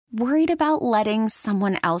Worried about letting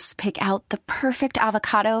someone else pick out the perfect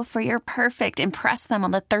avocado for your perfect impress them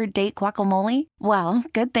on the third date guacamole? Well,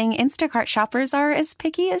 good thing Instacart shoppers are as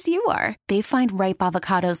picky as you are. They find ripe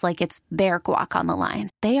avocados like it's their guac on the line.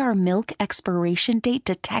 They are milk expiration date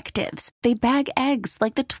detectives. They bag eggs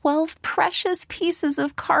like the 12 precious pieces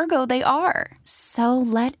of cargo they are. So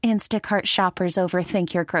let Instacart shoppers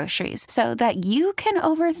overthink your groceries so that you can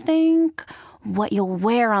overthink what you'll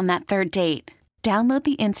wear on that third date. Download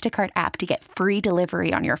the Instacart app to get free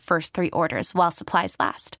delivery on your first 3 orders while supplies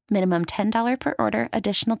last. Minimum $10 per order.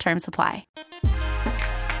 Additional terms apply.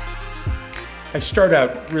 I start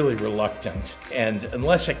out really reluctant, and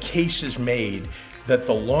unless a case is made that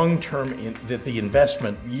that the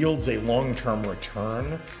investment yields a long-term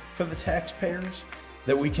return for the taxpayers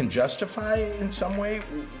that we can justify in some way,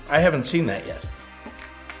 I haven't seen that yet.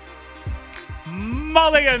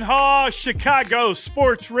 Mully and Haugh, Chicago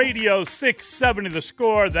Sports Radio 670 The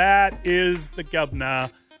Score. That is the governor.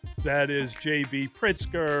 That is J.B.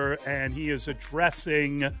 Pritzker, and he is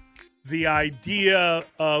addressing the idea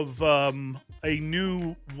of a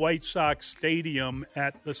new White Sox stadium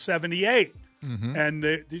at the 78. Mm-hmm.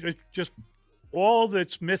 And just all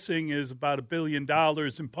that's missing is about $1 billion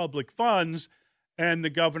in public funds, and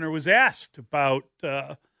the governor was asked about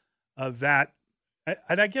that.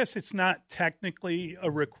 And I guess it's not technically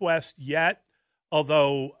a request yet,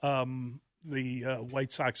 although the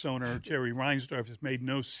White Sox owner, Jerry Reinsdorf, has made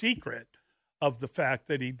no secret of the fact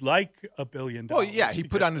that he'd like $1 billion. Well, yeah, he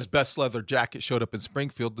put on his best leather jacket, showed up in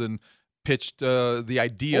Springfield, and pitched the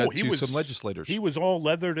idea to some legislators. He was all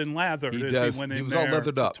leathered and lathered he went in he was there all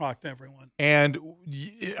leathered up. to talk to everyone. And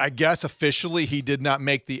I guess officially he did not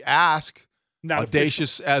make the ask. Not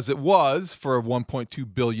audacious as it was for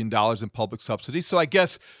 $1.2 billion in public subsidies. So I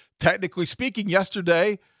guess, technically speaking,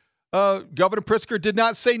 yesterday, Governor Pritzker did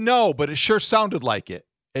not say no, but it sure sounded like it.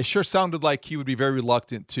 It sure sounded like he would be very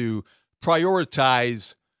reluctant to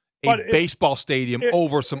prioritize a baseball stadium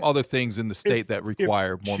over some other things in the state that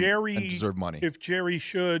require more and deserve money. If Jerry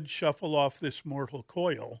should shuffle off this mortal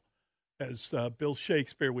coil, as Bill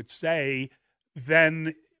Shakespeare would say,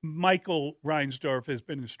 then Michael Reinsdorf has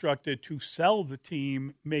been instructed to sell the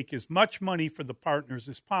team, make as much money for the partners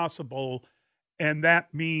as possible, and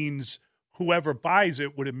that means whoever buys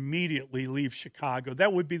it would immediately leave Chicago.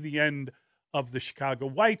 That would be the end of the Chicago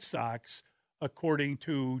White Sox, according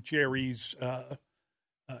to Jerry's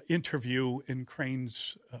interview in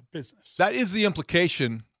Crane's Business. That is the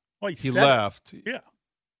implication. Well, he left. Yeah.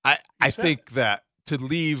 I think that to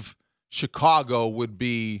leave Chicago would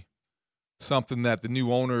be something that the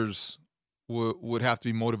new owners would have to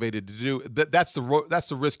be motivated to do. That's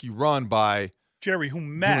the risk you run by Jerry, who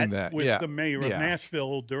met with the mayor of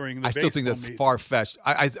Nashville during the I still think that's far-fetched.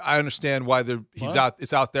 I understand why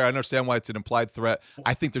it's out there. I understand why it's an implied threat.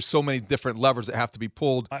 I think there's so many different levers that have to be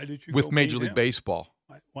pulled with Major League Baseball.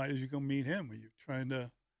 Why did you go meet him? Were you trying to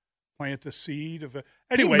plant a seed of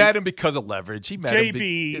anyway? He met him because of leverage. He met him.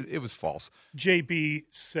 It was false. JB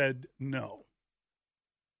said no.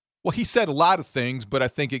 Well, he said a lot of things, but I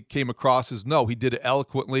think it came across as no. He did it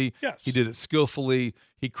eloquently. Yes. He did it skillfully.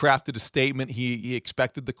 He crafted a statement. He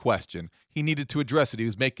expected the question. He needed to address it. He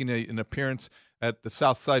was making an appearance at the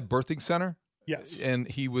Southside Birthing Center. Yes. And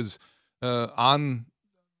he was on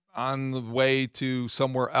the way to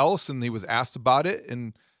somewhere else, and he was asked about it.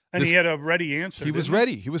 And he had a ready answer. He was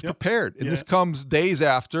ready. He was prepared. And this comes days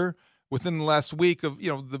after, within the last week of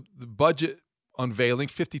the budget unveiling,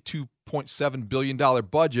 $52.7 billion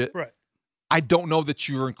budget. Right. I don't know that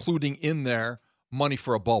you're including in there money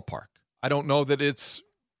for a ballpark. I don't know that it's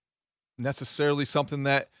necessarily something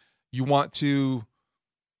that you want to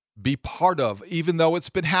be part of, even though it's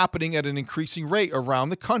been happening at an increasing rate around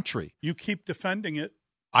the country. You keep defending it.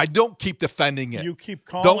 I don't keep defending it. You keep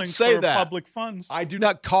calling for public funds. I do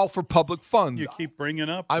not call for public funds. You keep bringing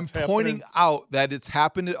up. I'm pointing out that it's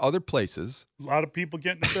happened at other places. A lot of people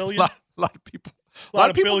getting $1 billion. A lot of people. A lot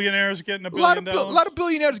of billionaires getting $1 billion. A lot of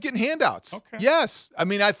billionaires getting handouts. Okay. Yes. I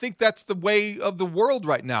mean, I think that's the way of the world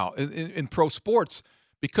right now in pro sports,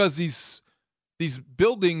 because these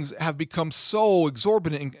buildings have become so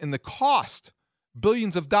exorbitant in the cost,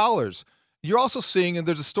 billions of dollars. You're also seeing, and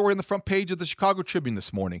there's a story on the front page of the Chicago Tribune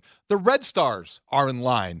this morning, the Red Stars are in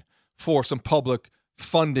line for some public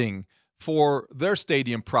funding for their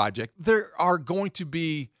stadium project. There are going to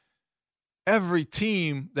be every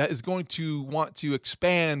team that is going to want to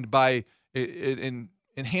expand by and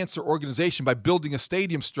enhance their organization by building a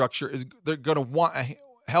stadium structure. They're going to want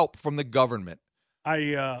help from the government.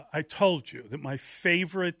 I told you that my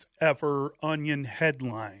favorite ever Onion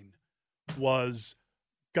headline was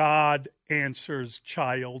God answers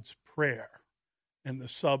child's prayer. And the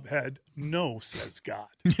subhead, "No, says God."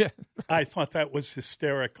 Yeah. I thought that was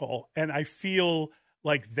hysterical. And I feel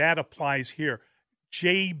like that applies here.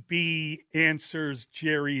 JB answers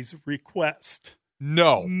Jerry's request.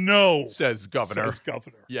 No, says governor.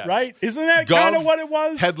 Yes. Right? Isn't that Gov, kind of what it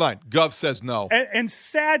was? Headline, Gov says no. And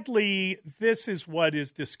sadly, this is what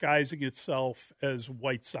is disguising itself as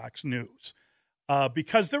White Sox news.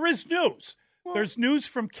 Because there is news. Well, there's news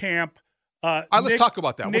from camp. Let's talk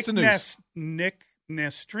about that. What's the news? Nick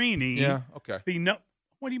Nastrini. Yeah, okay.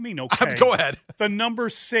 What do you mean, okay? Go ahead. The number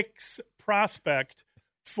 6 prospect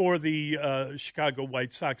for the Chicago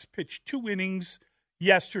White Sox pitched 2 innings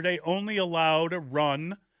yesterday, only allowed a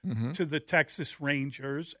run to the Texas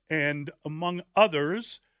Rangers, and among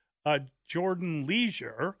others, Jordan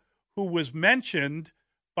Leisure, who was mentioned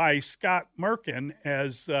by Scott Merkin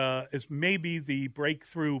as maybe the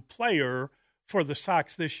breakthrough player for the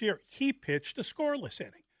Sox this year. He pitched a scoreless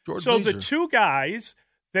inning. Jordan Leisure. The 2 guys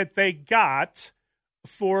that they got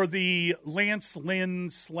for the Lance Lynn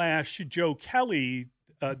 / Joe Kelly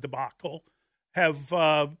debacle have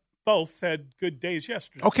both had good days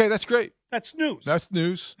yesterday. Okay, that's great. That's news. That's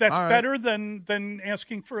news. That's all right. better than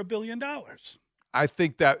asking for $1 billion. I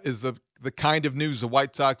think that is the kind of news the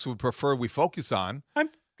White Sox would prefer we focus on.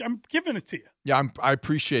 I'm giving it to you. Yeah, I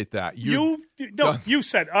appreciate that. You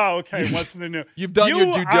said, oh, okay, what's the news? You've done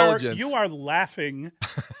your due diligence. You are laughing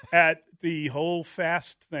at the whole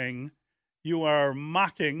fast thing. You are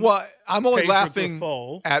mocking. Well, I'm only Pedro laughing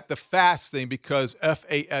Grifol. at the FAST thing because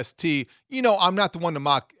FAST, I'm not the one to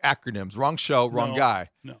mock acronyms. Wrong show, wrong guy.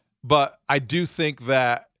 No. But I do think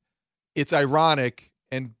that it's ironic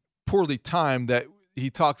and poorly timed that he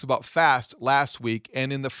talks about FAST last week.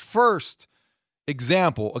 And in the first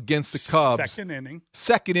example against the Cubs,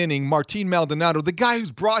 second inning, Martin Maldonado, the guy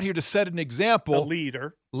who's brought here to set an example, the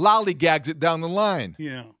leader, lollygags it down the line.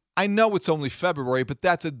 Yeah. I know it's only February, but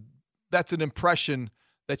that's an impression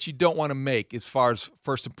that you don't want to make as far as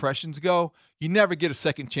first impressions go. You never get a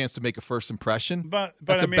second chance to make a first impression. But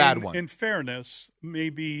that's a bad one. In fairness,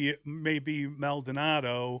 maybe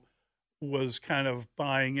Maldonado was kind of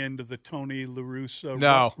buying into the Tony La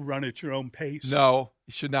Russa run at your own pace. No,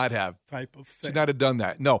 he should not have. Type of thing. Should not have done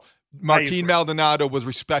that. No, Martin Maldonado was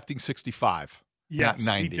respecting 65, not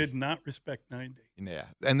 90. He did not respect 90. Yeah,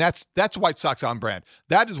 and that's White Sox on brand.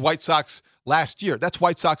 That is White Sox last year. That's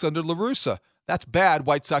White Sox under La Russa. That's bad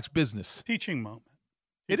White Sox business. Teaching moment.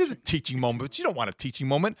 It is a teaching moment, but you don't want a teaching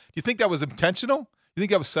moment. Do you think that was intentional? You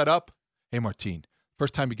think that was set up? Hey, Martin,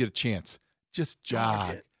 first time you get a chance, just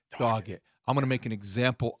dog it. I'm going to make an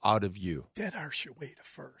example out of you. Dead arse your way to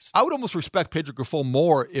first. I would almost respect Pedro Grifol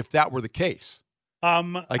more if that were the case.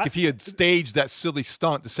 If he had staged that silly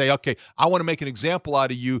stunt to say, okay, I want to make an example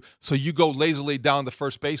out of you, so you go lazily down the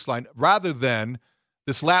first baseline, rather than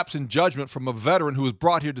this lapse in judgment from a veteran who was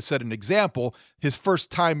brought here to set an example. His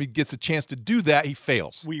first time he gets a chance to do that, he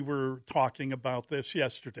fails. We were talking about this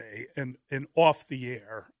yesterday, and off the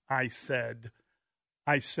air, I said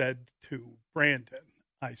to Brandon,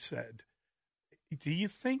 do you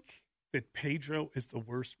think that Pedro is the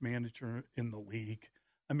worst manager in the league?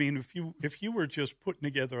 I mean, if you were just putting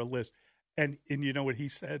together a list, and you know what he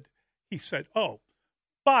said? He said,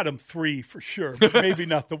 bottom 3 for sure, but maybe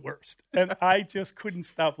not the worst. And I just couldn't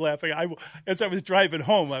stop laughing. As I was driving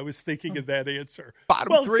home, I was thinking of that answer.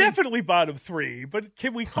 Bottom 3? Definitely bottom 3, but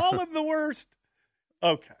can we call him the worst?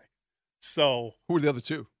 Okay. So who were the other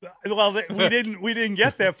 2? Well, we didn't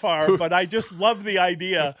get that far, but I just love the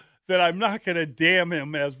idea that I'm not going to damn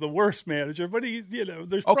him as the worst manager, but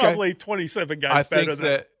there's probably 27 guys better than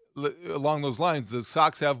him. I think that along those lines, the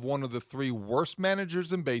Sox have one of the 3 worst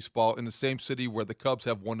managers in baseball in the same city where the Cubs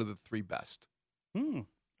have one of the 3 best.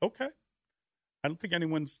 Okay. I don't think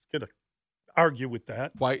anyone's going to argue with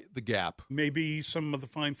that. Quite the gap. Maybe some of the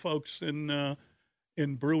fine folks in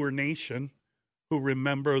Brewer Nation who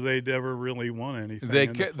remember they never really won anything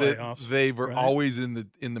in the playoffs. They were always in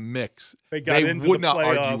the mix. They would not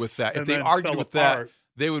argue with that. If they argued with that,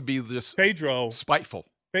 they would be just spiteful.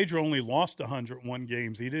 Pedro only lost 101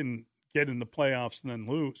 games. He didn't get in the playoffs and then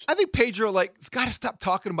lose. I think Pedro has got to stop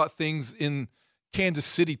talking about things in Kansas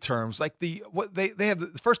City terms. Like they have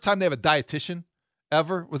the first time they have a dietitian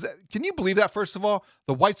ever. Was that? Can you believe that? First of all,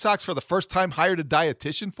 the White Sox for the first time hired a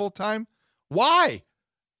dietitian full time. Why?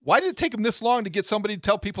 Why did it take them this long to get somebody to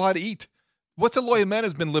tell people how to eat? What's Eloy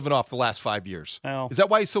Jimenez been living off the last 5 years? Well, is that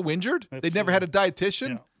why he's so injured? They never had a dietitian?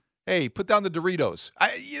 Yeah. Hey, put down the Doritos.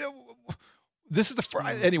 This is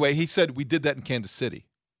anyway, he said we did that in Kansas City.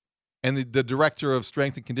 And the director of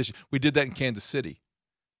strength and conditioning, we did that in Kansas City.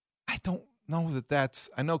 I don't know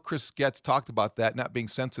I know Chris Getz talked about that, not being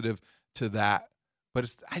sensitive to that. But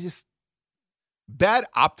Bad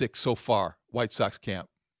optics so far, White Sox camp.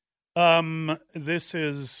 This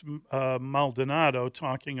is Maldonado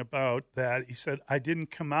talking about that. He said, I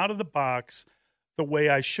didn't come out of the box the way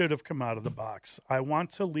I should have come out of the box. I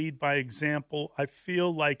want to lead by example. I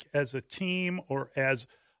feel like as a team or as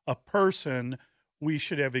a person, we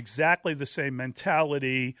should have exactly the same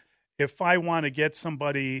mentality. If I want to get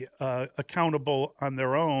somebody accountable on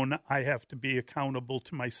their own, I have to be accountable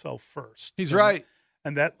to myself first. He's right.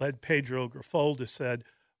 And that led Pedro Grifolda said,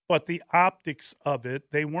 but the optics of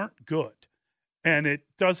it, they weren't good. And it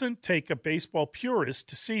doesn't take a baseball purist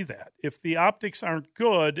to see that. If the optics aren't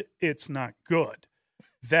good, it's not good.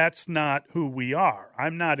 That's not who we are.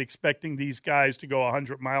 I'm not expecting these guys to go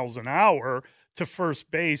 100 miles an hour to first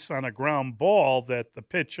base on a ground ball that the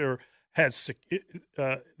pitcher has secured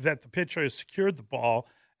the ball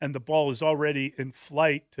and the ball is already in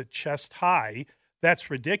flight to chest high. That's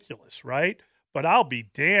ridiculous, right? But I'll be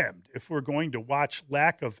damned if we're going to watch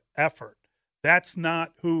lack of effort. That's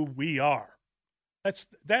not who we are.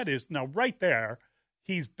 That is now right there.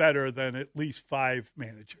 He's better than at least 5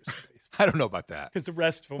 managers. I don't know about that. Because the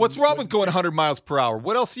rest of them. What's wrong with going 100 miles per hour?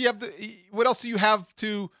 What else do you have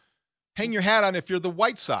to hang your hat on if you're the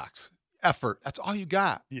White Sox? Effort. That's all you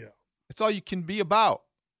got. Yeah. That's all you can be about.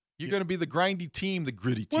 You're going to be the grindy team, the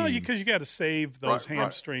gritty team. Well, because you got to save those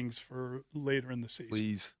hamstrings for later in the season.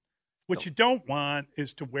 Please. What you don't want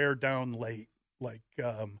is to wear down late, like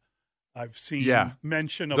I've seen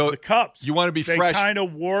mention of the Cubs. You want to be fresh. They kind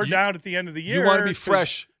of wore down at the end of the year. You want to be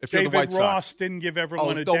fresh if you're the White Sox. David Ross didn't give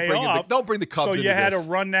everyone a day off. Don't bring the Cubs So you had to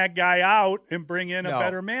run that guy out and bring in a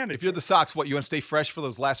better manager. If you're the Sox, you want to stay fresh for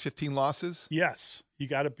those last 15 losses? Yes. You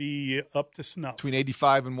got to be up to snuff. Between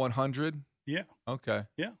 85 and 100? Yeah. Okay.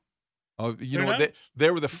 Yeah. Oh, you know what?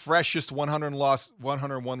 They were the freshest 101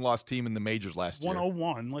 loss team in the majors last year.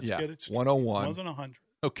 101. Let's get it straight. 101. It wasn't 100.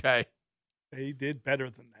 Okay. They did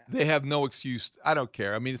better than that. They have no excuse. I don't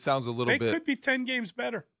care. I mean, it sounds a little bit. They could be 10 games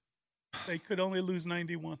better. They could only lose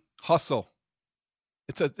 91. Hustle.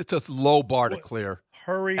 It's a low bar to clear.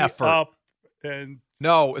 Hurry Effort. Up. And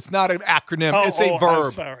no, it's not an acronym. It's a verb.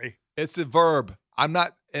 I'm sorry. It's a verb. I'm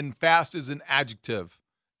not, and fast is an adjective.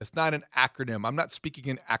 It's not an acronym. I'm not speaking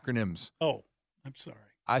in acronyms. Oh, I'm sorry.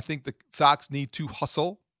 I think the Sox need to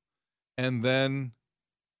hustle, and then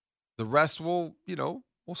the rest will,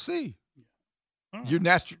 we'll see. Yeah.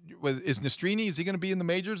 Is Nastrini, is he going to be in the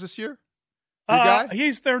majors this year?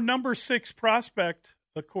 He's their number 6 prospect,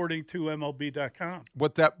 according to MLB.com.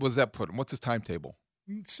 Was that put him? What's his timetable?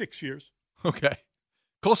 6 years. Okay.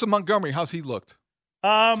 Colson Montgomery, how's he looked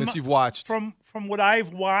since you've watched? From what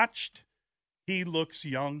I've watched, he looks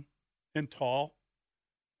young and tall.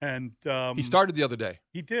 And he started the other day.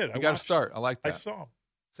 He did. He got to start. I like that. I saw him.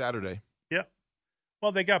 Saturday. Yeah.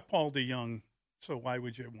 Well, they got Paul DeYoung, so why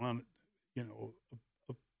would you want,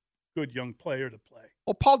 a good young player to play?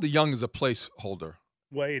 Well, Paul DeYoung is a placeholder.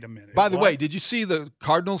 Wait a minute. By the way, did you see the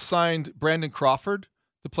Cardinals signed Brandon Crawford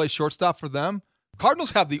to play shortstop for them?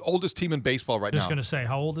 Cardinals have the oldest team in baseball right now. Just going to say,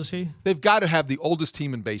 how old is he? They've got to have the oldest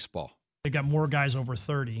team in baseball. They got more guys over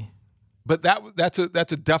 30. But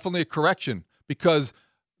that's definitely a correction because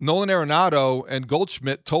Nolan Arenado and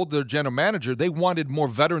Goldschmidt told their general manager they wanted more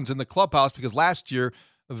veterans in the clubhouse because last year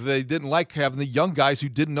they didn't like having the young guys who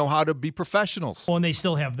didn't know how to be professionals. Well, and they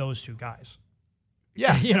still have those 2 guys.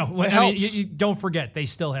 Yeah. You don't forget, they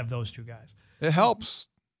still have those 2 guys. It helps.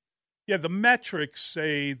 Yeah, the metrics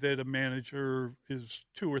say that a manager is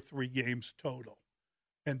 2 or 3 games total.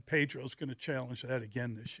 And Pedro's going to challenge that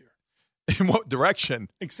again this year. In what direction?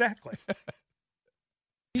 Exactly.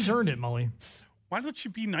 He's earned it, Mully. Why don't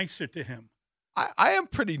you be nicer to him? I am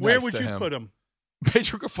pretty nice to him. Where would you put him?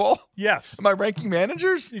 Pedro Grifol? Yes. Am I ranking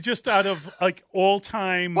managers? Just out of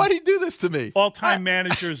all-time. Why'd he do this to me? All-time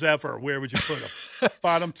managers ever. Where would you put him?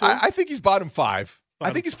 Bottom 2? I think he's bottom 5.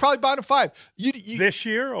 I think he's probably bottom 5. This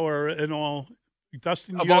year or in all?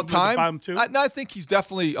 Dustin, of all time? Bottom 2? I think he's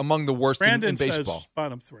definitely among the worst in baseball. Brandon says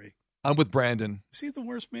bottom 3. I'm with Brandon. Is he the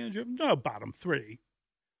worst manager? No, bottom 3.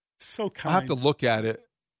 So kind. I have to look at it.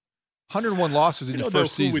 101 losses in your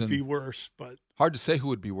first season. Who would be worse, but hard to say who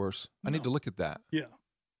would be worse. I need to look at that. Yeah.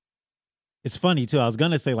 It's funny too. I was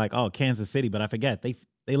gonna say Kansas City, but I forget they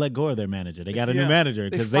let go of their manager. They got a new manager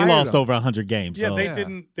because they lost over 100 games. Yeah, so.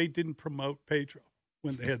 They didn't promote Pedro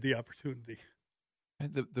when they had the opportunity.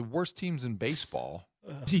 And the worst teams in baseball.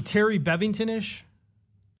 Is he Terry Bevington-ish?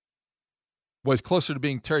 Well, he's closer to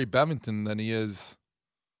being Terry Bevington than he is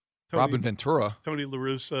Robin Ventura. Tony La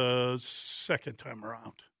Russa's second time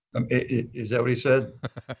around. Is that what he said?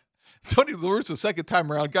 Tony La Russa, second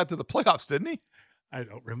time around, got to the playoffs, didn't he? I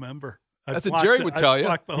don't remember. That's what Jerry would tell you.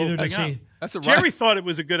 The whole thing out. That's what Jerry thought it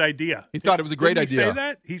was a good idea. He thought it was a great idea. Didn't he say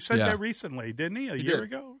that? He said that recently, didn't he? A year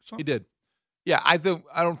ago or something? He did. Yeah, I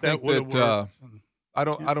don't think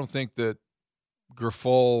that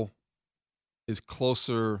Grifol is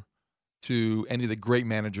closer to any of the great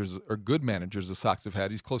managers or good managers the Sox have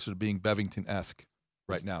had. He's closer to being Bevington-esque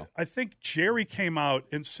right now. I think Jerry came out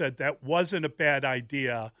and said that wasn't a bad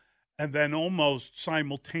idea, and then almost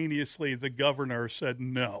simultaneously the governor said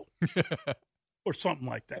no. Or something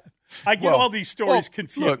like that. I get all these stories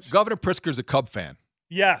confused. Look, Governor Pritzker's a Cub fan.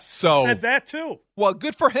 Yes, so he said that too. Well,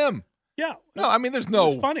 good for him. Yeah. No, I mean, it's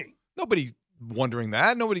funny. Nobody wondering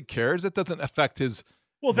that. Nobody cares. That doesn't affect his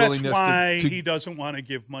that's why he doesn't want to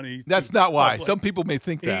give money. That's not why. Some people may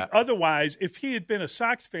think that. Otherwise, if he had been a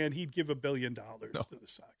Sox fan, he'd give $1 billion to the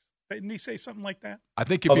Sox. Didn't he say something like that? I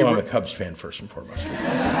think if I'm a Cubs fan first and foremost.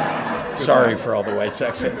 Sorry for all the White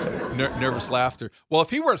Sox fans. Nervous laughter. Well,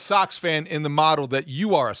 if he were a Sox fan in the model that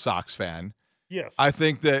you are a Sox fan, yes, I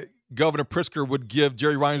think that Governor Pritzker would give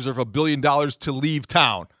Jerry Reinsdorf $1 billion to leave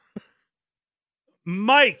town.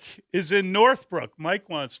 Mike is in Northbrook. Mike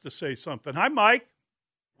wants to say something. Hi, Mike.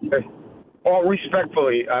 Hey. All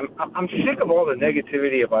respectfully, I'm sick of all the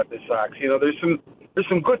negativity about the Sox. You know, there's some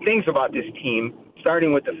good things about this team,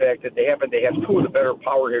 starting with the fact that they have two of the better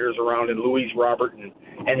power hitters around in Luis Robert and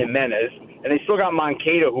Jimenez, and they still got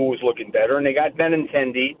Moncada, who was looking better, and they got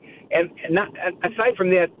Benintendi. And aside from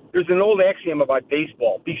that, there's an old axiom about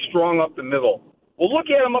baseball: be strong up the middle. Well, look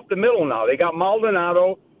at them up the middle now. They got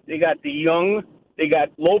Maldonado, they got DeYoung, they got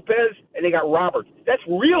Lopez, and they got Roberts. That's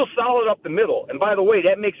real solid up the middle. And by the way,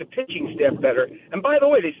 that makes a pitching staff better. And by the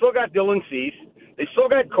way, they still got Dylan Cease. They still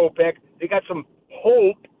got Kopech. They got some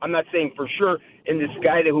hope, I'm not saying for sure, in this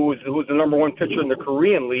guy who was the number one pitcher in the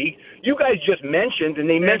Korean League. You guys just mentioned, and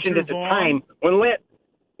they mentioned at the time, when Lance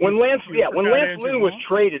Lynn was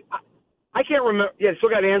traded. I can't remember. Yeah, they still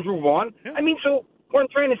got Andrew Vaughn. Yeah. I mean, so what I'm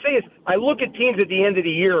trying to say is I look at teams at the end of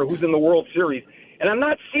the year who's in the World Series, and I'm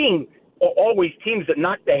not seeing always teams that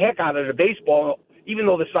knock the heck out of the baseball, even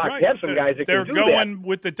though the Sox have some guys that can do that. They're going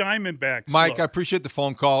with the Diamondbacks. Mike, I appreciate the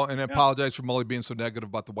phone call, and I apologize for Mully being so negative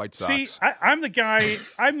about the White Sox. See, I'm the guy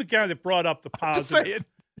that brought up the positive.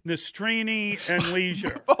 Nastrini and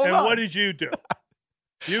Leisure. And what did you do?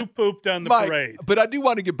 You pooped on the parade. But I do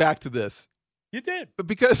want to get back to this. You did. But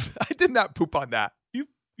because I did not poop on that. You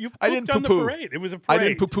pooped on the parade. It was a parade. I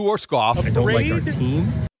didn't poo-poo or scoff. A parade? I don't like our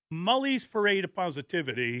team. Mully's parade of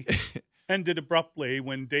positivity ended abruptly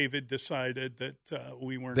when David decided that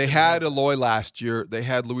we weren't. They had Eloy last year. They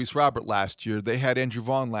had Luis Robert last year. They had Andrew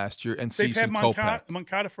Vaughn last year. And They've had Kopech.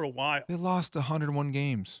 Moncada for a while. They lost 101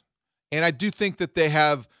 games. And I do think that they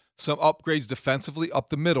have some upgrades defensively up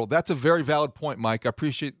the middle. That's a very valid point, Mike. I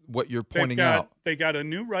appreciate what you're pointing out. They got a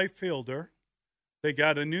new right fielder. They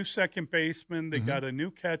got a new second baseman. They got a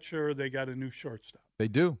new catcher. They got a new shortstop. They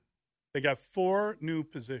do. They got 4 new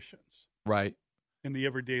positions. Right. In the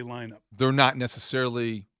everyday lineup. They're not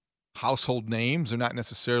necessarily household names. They're not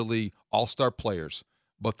necessarily all-star players,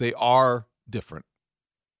 but they are different.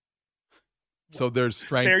 So there's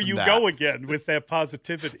strength. There you go again with that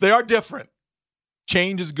positivity. They are different.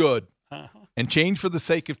 Change is good. And change for the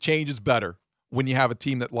sake of change is better when you have a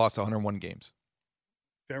team that lost 101 games.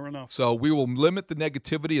 Fair enough. So we will limit the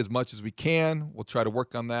negativity as much as we can. We'll try to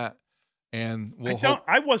work on that. And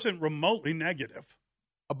I wasn't remotely negative.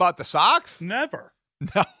 About the Sox? Never.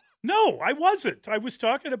 No, I wasn't. I was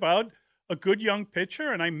talking about a good young pitcher,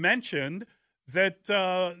 and I mentioned that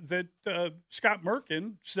Scott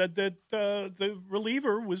Merkin said that the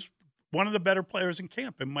reliever was one of the better players in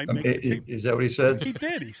camp and might make the team. Is that what he said? He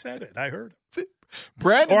did. He said it. I heard him.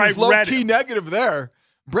 Brandon is low-key negative there.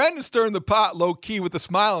 Brandon's stirring the pot low-key with a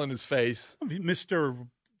smile on his face. Mr.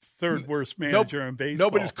 Third worst manager in baseball.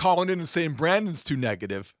 Nobody's calling in and saying Brandon's too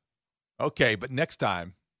negative. Okay, but next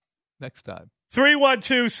time.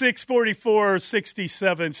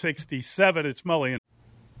 312-644-6767. It's Mully.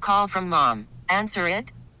 Call from mom. Answer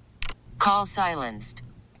it. Call silenced.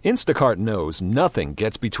 Instacart knows nothing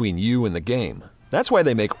gets between you and the game. That's why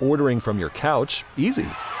they make ordering from your couch easy.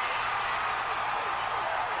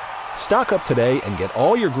 Stock up today and get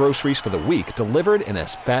all your groceries for the week delivered in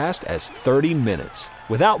as fast as 30 minutes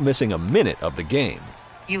without missing a minute of the game.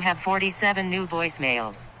 You have 47 new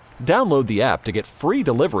voicemails. Download the app to get free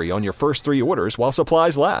delivery on your first 3 orders while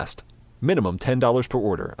supplies last. Minimum $10 per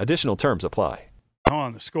order. Additional terms apply.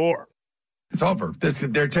 On the Score. It's over.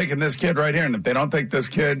 They're taking this kid right here, and if they don't take this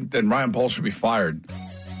kid, then Ryan Pohl should be fired.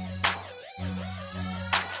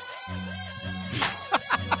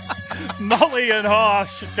 Mully and Haugh,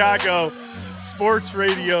 Chicago Sports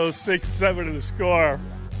Radio 6-7 to the Score.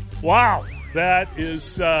 Wow. That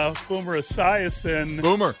is Boomer Esiason.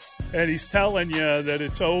 Boomer. And he's telling you that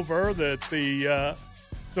it's over, that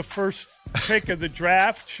the first pick of the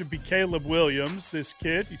draft should be Caleb Williams, this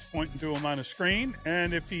kid. He's pointing to him on a screen.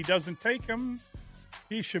 And if he doesn't take him,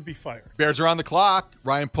 he should be fired. Bears are on the clock.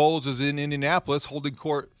 Ryan Poles is in Indianapolis holding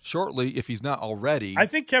court shortly, if he's not already. I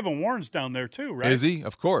think Kevin Warren's down there too, right? Is he?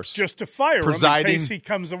 Of course. Just to fire him in case he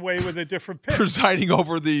comes away with a different pick. Presiding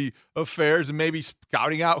over the affairs and maybe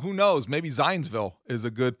scouting out, who knows, maybe Zionsville is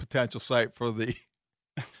a good potential site for the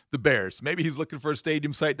Bears. Maybe he's looking for a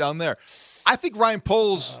stadium site down there. I think Ryan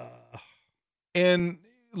Poles, in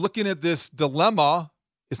looking at this dilemma,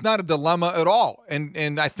 it's not a dilemma at all.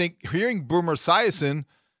 And I think hearing Boomer Esiason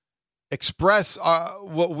express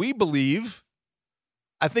what we believe,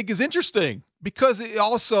 I think is interesting because it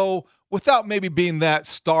also, without maybe being that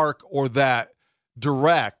stark or that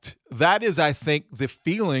direct, that is, I think, the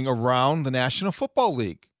feeling around the National Football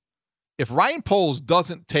League. If Ryan Poles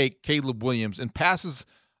doesn't take Caleb Williams and passes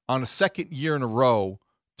on a second year in a row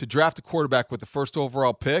to draft a quarterback with the first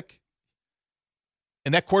overall pick,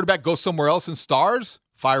 and that quarterback goes somewhere else and stars,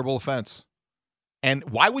 fireable offense. And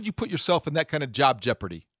why would you put yourself in that kind of job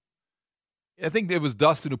jeopardy? I think it was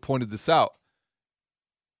Dustin who pointed this out.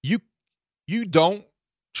 You don't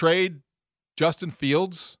trade Justin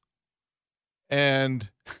Fields, and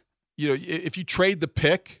if you trade the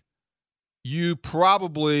pick, you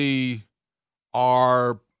probably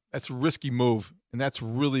are. That's a risky move, and it's a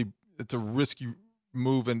risky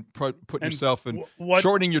move and putting yourself in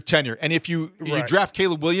shortening your tenure. And if you draft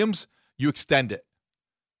Caleb Williams, you extend it.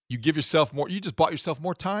 You give yourself more. You just bought yourself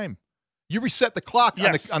more time. You reset the clock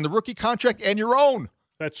on the rookie contract and your own.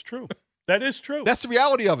 That's true. That is true. That's the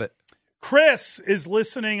reality of it. Chris is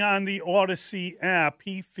listening on the Odyssey app.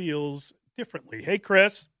 He feels differently. Hey,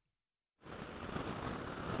 Chris.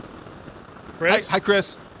 Chris? Hi,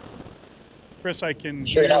 Chris. Chris, I can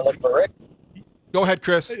Sure, you're not looking for Rick? Go ahead,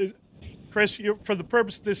 Chris. Chris, for the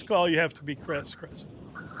purpose of this call, you have to be Chris.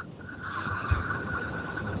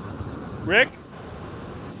 Rick?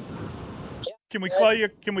 Can we call you?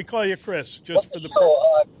 Can we call you Chris? Just for the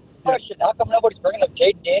question: how come nobody's bringing up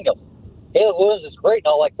Jaden Daniels? Caleb Williams is great and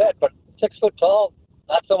all like that, but 6 foot tall,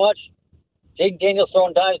 not so much. Jaden Daniels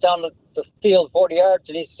throwing dimes down the field 40 yards,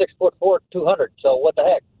 and he's 6'4", 200. So what the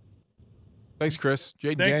heck? Thanks, Chris.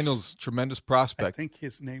 Jaden Daniels, tremendous prospect. I think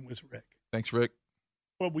his name was Rick. Thanks, Rick.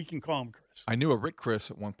 Well, we can call him Chris. I knew a Rick Chris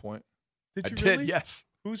at one point. Did you I really? did, yes.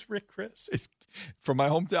 Who's Rick Chris? It's from my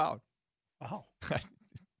hometown. Wow.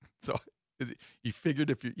 So you figured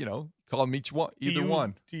if you call them each one, either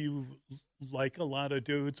one. Do you like a lot of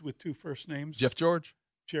dudes with 2 first names? Jeff George?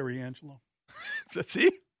 Jerry Angelo. See?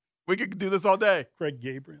 We could do this all day. Greg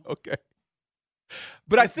Gabriel. Okay.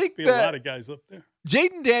 But I think be that a lot of guys up there.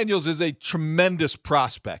 Jaden Daniels is a tremendous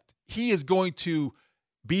prospect. He is going to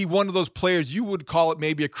be one of those players, you would call it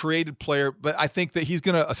maybe a creative player, but I think that he's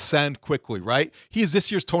going to ascend quickly, right? He is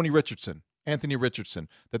this year's Anthony Richardson,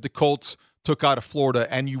 that the Colts took out of Florida,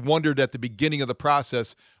 and you wondered at the beginning of the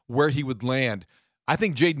process where he would land. I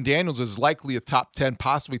think Jaden Daniels is likely a top 10,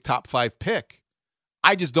 possibly top 5 pick.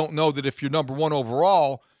 I just don't know that if you're number 1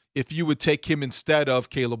 overall, if you would take him instead of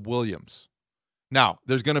Caleb Williams. Now,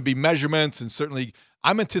 there's going to be measurements, and certainly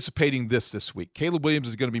I'm anticipating this week. Caleb Williams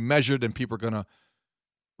is going to be measured, and people are going to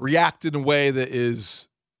react in a way that is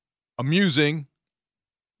amusing.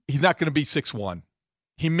 He's not going to be 6'1".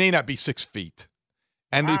 He may not be 6 feet.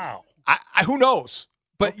 And wow. Who knows?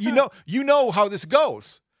 But okay. you know how this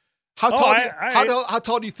goes. How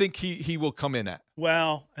tall do you think he will come in at?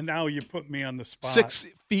 Well, and now you put me on the spot. 6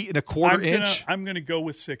 feet and a quarter inch? I'm going to go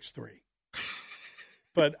with 6'3".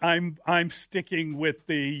 But I'm sticking with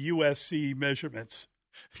the USC measurements.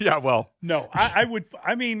 Yeah, well. No, I would.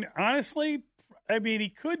 I mean, honestly, he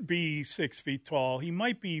could be 6 feet tall. He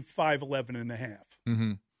might be 5'11" and a half.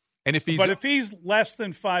 Mm-hmm. And if he's less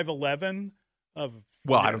than 5'11",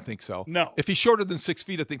 I don't think so. No. If he's shorter than 6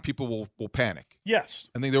 feet, I think people will panic. Yes.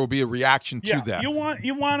 I think there will be a reaction to that. You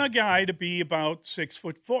want a guy to be about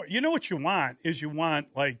 6'4". You know what you want is you want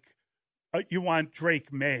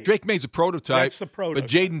Drake May. Drake May's a prototype. That's the prototype. But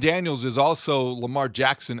Jaden Daniels is also Lamar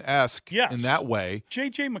Jackson-esque in that way.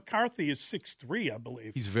 J.J. McCarthy is 6'3", I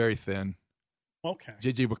believe. He's very thin. Okay.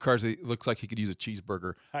 J.J. McCarthy looks like he could use a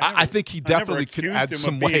cheeseburger. I think he definitely could add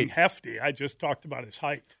some weight. Being hefty. I just talked about his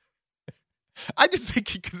height. I just think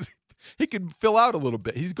he could fill out a little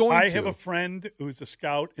bit. He's going to. I have a friend who's a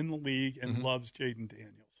scout in the league and loves Jaden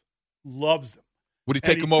Daniels. Loves him. Would he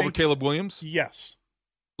take him over Caleb Williams? Yes.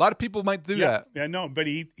 A lot of people might do that. Yeah, no, but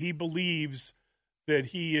he believes that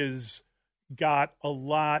he has got a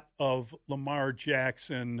lot of Lamar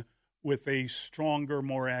Jackson with a stronger,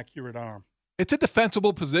 more accurate arm. It's a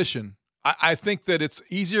defensible position. I think that it's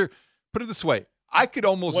easier. Put it this way. I could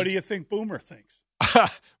almost. What do you think Boomer thinks?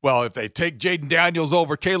 Well, if they take Jaden Daniels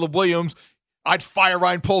over Caleb Williams, I'd fire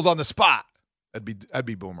Ryan Poles on the spot. That'd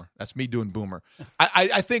be Boomer. That's me doing Boomer.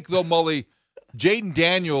 I think, though, Mully, Jaden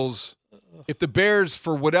Daniels, if the Bears,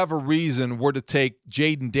 for whatever reason, were to take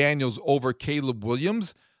Jaden Daniels over Caleb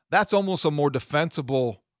Williams, that's almost a more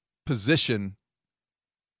defensible position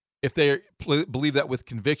if they believe that with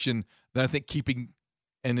conviction than I think keeping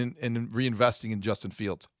and reinvesting in Justin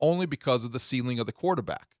Fields, only because of the ceiling of the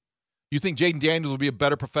quarterback. You think Jaden Daniels will be a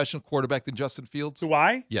better professional quarterback than Justin Fields? Do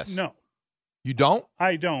I? Yes. No. You don't?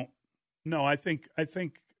 I don't. No, I think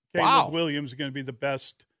Caleb Williams is going to be the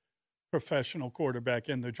best professional quarterback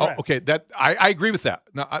in the draft. Oh, okay, I agree with that.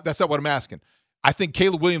 No, that's not what I'm asking. I think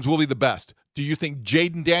Caleb Williams will be the best. Do you think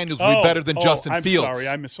Jaden Daniels will be better than Justin Fields? I'm sorry,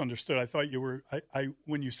 I misunderstood. I thought you were.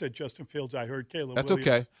 When you said Justin Fields, I heard Caleb. That's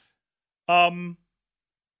Williams. okay.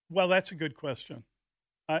 Well, that's a good question.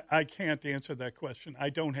 I can't answer that question. I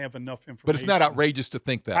don't have enough information. But it's not outrageous to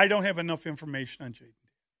think that. I don't have enough information on Jaden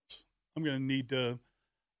Daniels. I'm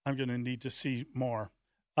going to need to see more.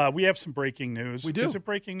 We have some breaking news. We do. Is it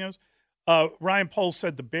breaking news? Ryan Poles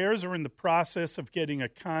said the Bears are in the process of getting a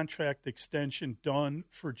contract extension done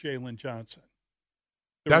for Jalen Johnson.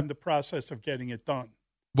 They're in the process of getting it done.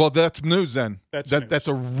 Well, that's news then. News. That's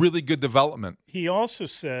a really good development. He also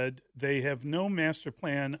said they have no master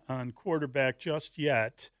plan on quarterback just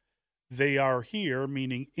yet. They are here,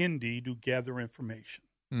 meaning Indy, to gather information.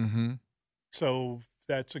 Mm-hmm. So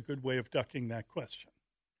that's a good way of ducking that question.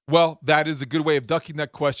 Well, that is a good way of ducking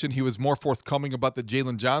that question. He was more forthcoming about the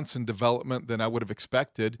Jalen Johnson development than I would have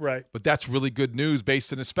expected. Right. But that's really good news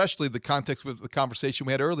based on especially the context with the conversation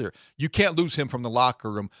we had earlier. You can't lose him from the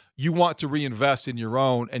locker room. You want to reinvest in your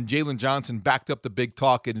own, and Jalen Johnson backed up the big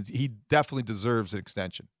talk, and he definitely deserves an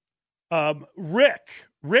extension.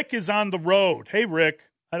 Rick is on the road. Hey, Rick.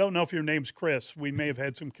 I don't know if your name's Chris. We may have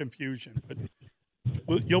had some confusion, but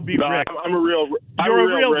you'll be Rick. I'm a real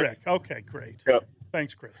Rick. Okay, great. Yep.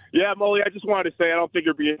 Thanks, Chris. Yeah, Mully, I just wanted to say I don't think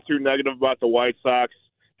you're being too negative about the White Sox.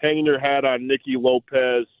 Hanging your hat on Nicky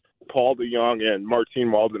Lopez, Paul DeYoung, and Martin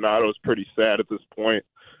Maldonado is pretty sad at this point.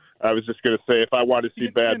 I was just going to say if I wanted to see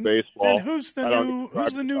bad baseball. And who's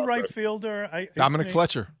the new right fielder? Dominic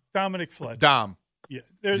Fletcher. Dominic Fletcher. Dom. Yeah.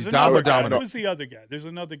 There's Dom or Dominic? Who's the other guy? There's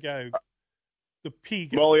another guy. The P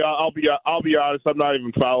guy. Mully, I'll be honest. I'm not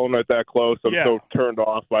even following it that close. I'm so turned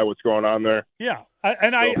off by what's going on there. Yeah,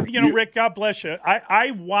 Rick, God bless you. I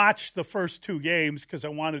watched the first two games because I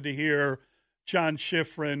wanted to hear John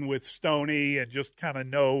Schifrin with Stoney and just kind of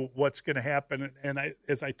know what's going to happen. And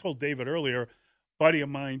as I told David earlier, a buddy of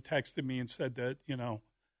mine texted me and said that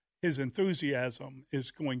his enthusiasm is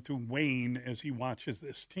going to wane as he watches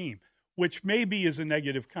this team. Which maybe is a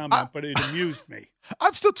negative comment, but it amused me.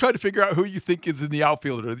 I'm still trying to figure out who you think is in the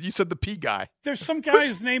outfielder. You said the P guy. There's some guy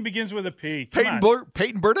whose name begins with a P.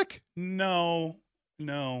 Peyton Burdick? No.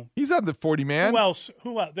 He's on the 40-man. Who else?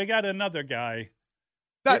 They got another guy.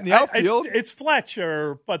 Not in the outfield. It's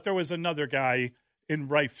Fletcher, but there was another guy in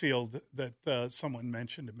right field that someone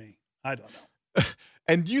mentioned to me. I don't know.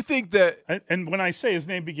 And you think that... And when I say his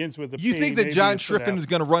name begins with a P... You think that John Schifrin is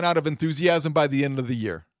going to run out of enthusiasm by the end of the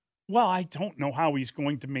year? Well, I don't know how he's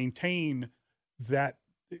going to maintain that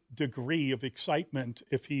degree of excitement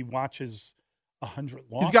if he watches 100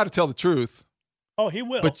 losses. He's got to tell the truth. Oh, he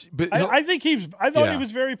will. But I think I thought he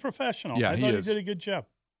was very professional. Yeah, I thought he did a good job.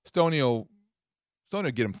 Stoney will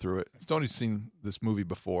get him through it. Stoney's seen this movie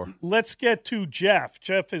before. Let's get to Jeff.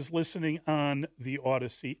 Jeff is listening on the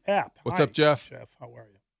Odyssey app. What's up, Jeff? Jeff, how are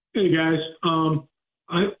you? Hey, guys.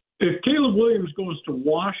 If Caleb Williams goes to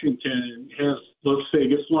Washington and let's say,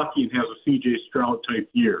 gets lucky and has a C.J. Stroud type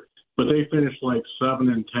year, but they finish like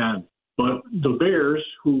 7-10. But the Bears,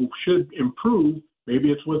 who should improve,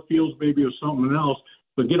 maybe it's with Fields, maybe it's something else,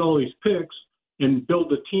 but get all these picks and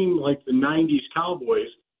build a team like the 90s Cowboys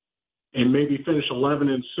and maybe finish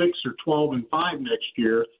 11-6 or 12-5 next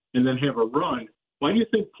year and then have a run. Why do you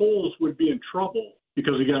think Poles would be in trouble?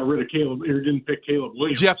 Because he got rid of Caleb, or didn't pick Caleb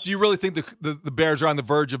Williams. Jeff, do you really think the Bears are on the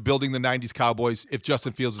verge of building the 90s Cowboys if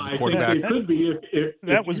Justin Fields is the quarterback? I think they could be.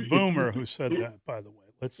 That was Boomer who said that, by the way.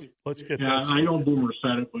 Let's get that. Yeah, I know Boomer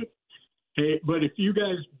said it, but if you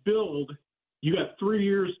guys build, you got 3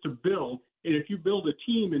 years to build, and if you build a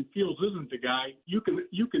team and Fields isn't the guy, you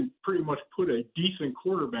can pretty much put a decent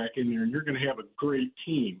quarterback in there, and you're going to have a great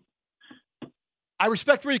team. I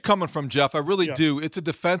respect where you're coming from, Jeff. I really do. It's a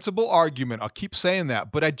defensible argument. I'll keep saying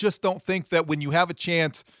that. But I just don't think that when you have a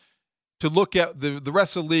chance to look at the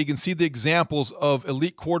rest of the league and see the examples of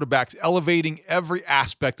elite quarterbacks elevating every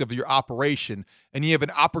aspect of your operation, and you have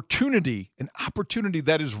an opportunity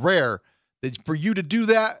that is rare, that for you to do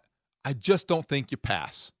that, I just don't think you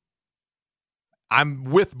pass. I'm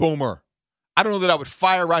with Boomer. I don't know that I would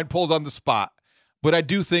fire Ryan Poles on the spot, but I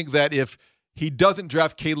do think that if he doesn't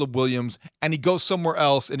draft Caleb Williams and he goes somewhere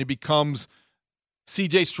else and he becomes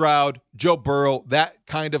C.J. Stroud, Joe Burrow, that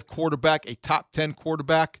kind of quarterback, a top 10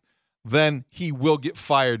 quarterback, then he will get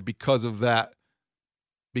fired because of that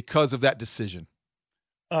decision.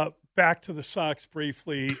 Back to the Sox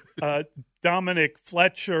briefly. Dominic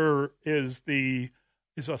Fletcher is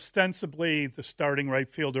ostensibly the starting right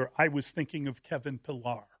fielder. I was thinking of Kevin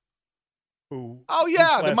Pillar.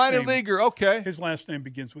 The minor leaguer. Okay. His last name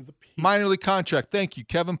begins with a P. Minor league contract. Thank you,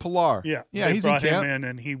 Kevin Pillar. Yeah, he's in camp. Him in,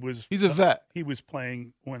 and he's a vet. He was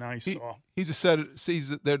playing when I saw. He's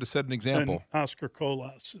there to set an example. And Oscar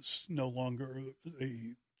Colas is no longer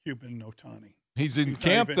a Cuban Otani. He's in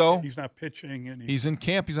camp though. He's not pitching, and he's in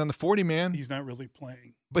camp. He's on the 40-man. He's not really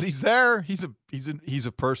playing, but he's there. He's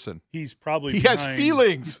a person. He's probably has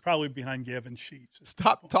feelings. He's probably behind Gavin Sheets.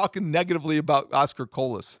 Stop talking negatively about Oscar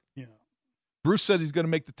Colas. Yeah. Bruce said he's going to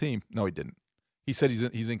make the team. No, he didn't. He said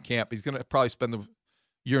he's in camp. He's going to probably spend the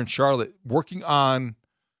year in Charlotte working on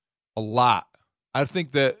a lot. I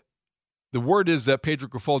think that the word is that Pedro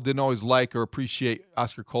Grifol didn't always like or appreciate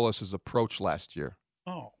Oscar Colas' approach last year.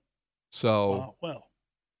 Oh. So. Well,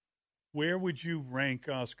 where would you rank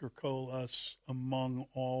Oscar Colas among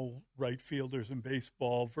all right fielders in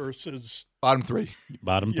baseball versus? Bottom three.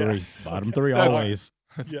 Bottom three. Yes. Bottom three always.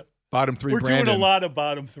 Yeah. Bottom three, We're Brandon. doing a lot of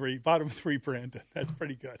bottom three. Bottom three, Brandon. That's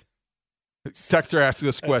pretty good. Texter asks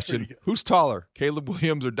this question. Who's taller, Caleb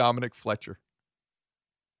Williams or Dominic Fletcher?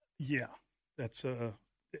 Yeah, that's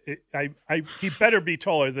he better be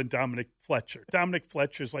taller than Dominic Fletcher. Dominic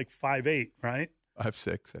Fletcher's like 5'8", right?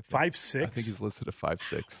 5'6", I think. 5'6"? I think he's listed at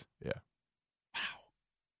 5'6". Yeah. Wow.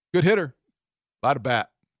 Good hitter. A lot of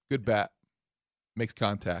bat. Good bat. Makes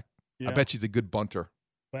contact. Yeah. I bet she's a good bunter.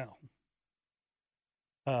 Well.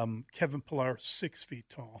 Kevin Pillar, 6 feet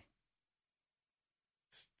tall.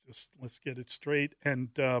 Just let's get it straight. And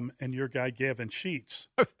your guy Gavin Sheets,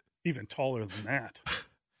 even taller than that.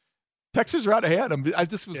 Texas are out of hand. I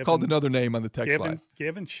just was called another name on the text line.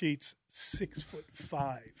 Gavin Sheets,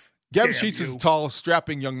 6'5". Gavin Sheets is a tall,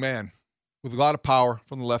 strapping young man with a lot of power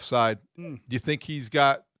from the left side. Do you think he's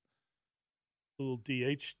got a little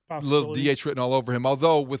DH possibility? Little DH written all over him?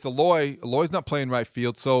 Although with Eloy's not playing right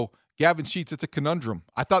field, so Gavin Sheets, it's a conundrum.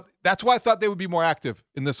 That's why I thought they would be more active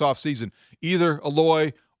in this offseason. Either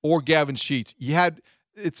Eloy or Gavin Sheets.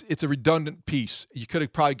 It's a redundant piece. You could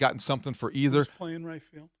have probably gotten something for either. Who's playing right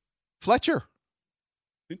field? Fletcher.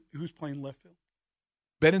 Who's playing left field?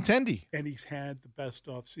 Benintendi. And he's had the best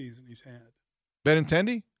offseason he's had.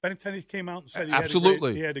 Benintendi? Benintendi came out and said he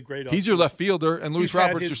had a great offseason. He's your left fielder, and Luis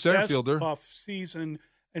Roberts your center fielder. He's had his best offseason,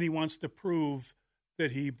 and he wants to prove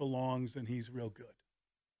that he belongs and he's real good.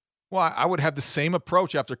 Well, I would have the same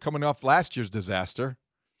approach after coming off last year's disaster.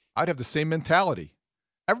 I'd have the same mentality.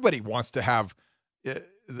 Everybody wants to have that.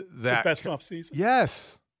 The best offseason?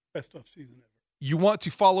 Yes. Best offseason ever. You want to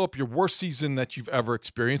follow up your worst season that you've ever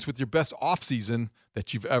experienced with your best offseason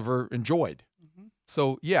that you've ever enjoyed. Mm-hmm.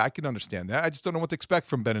 So, yeah, I can understand that. I just don't know what to expect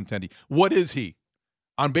from Benintendi. What is he?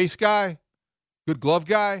 On-base guy? Good glove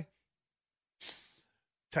guy?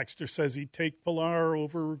 Texter says he'd take Pillar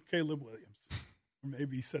over Caleb Williams. Or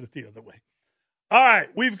maybe he said it the other way. All right,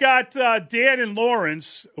 we've got Dan and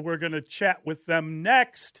Lawrence. We're going to chat with them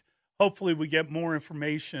next. Hopefully we get more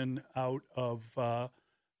information out of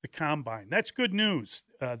the Combine. That's good news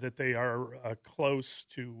that they are close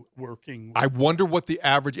to working. I wonder what the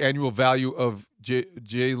average annual value of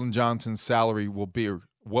Jalen Johnson's salary will be. Or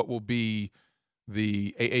what will be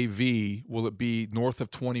the AAV? Will it be north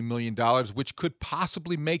of $20 million, which could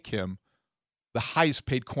possibly make him the highest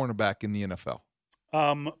paid cornerback in the NFL?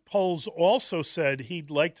 Poles also said he'd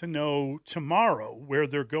like to know tomorrow where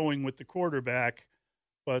they're going with the quarterback,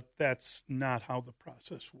 but that's not how the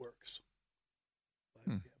process works. Glad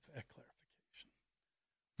we have that clarification.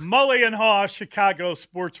 Mully and Haugh, Chicago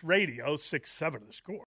Sports Radio, 6-7 The Score.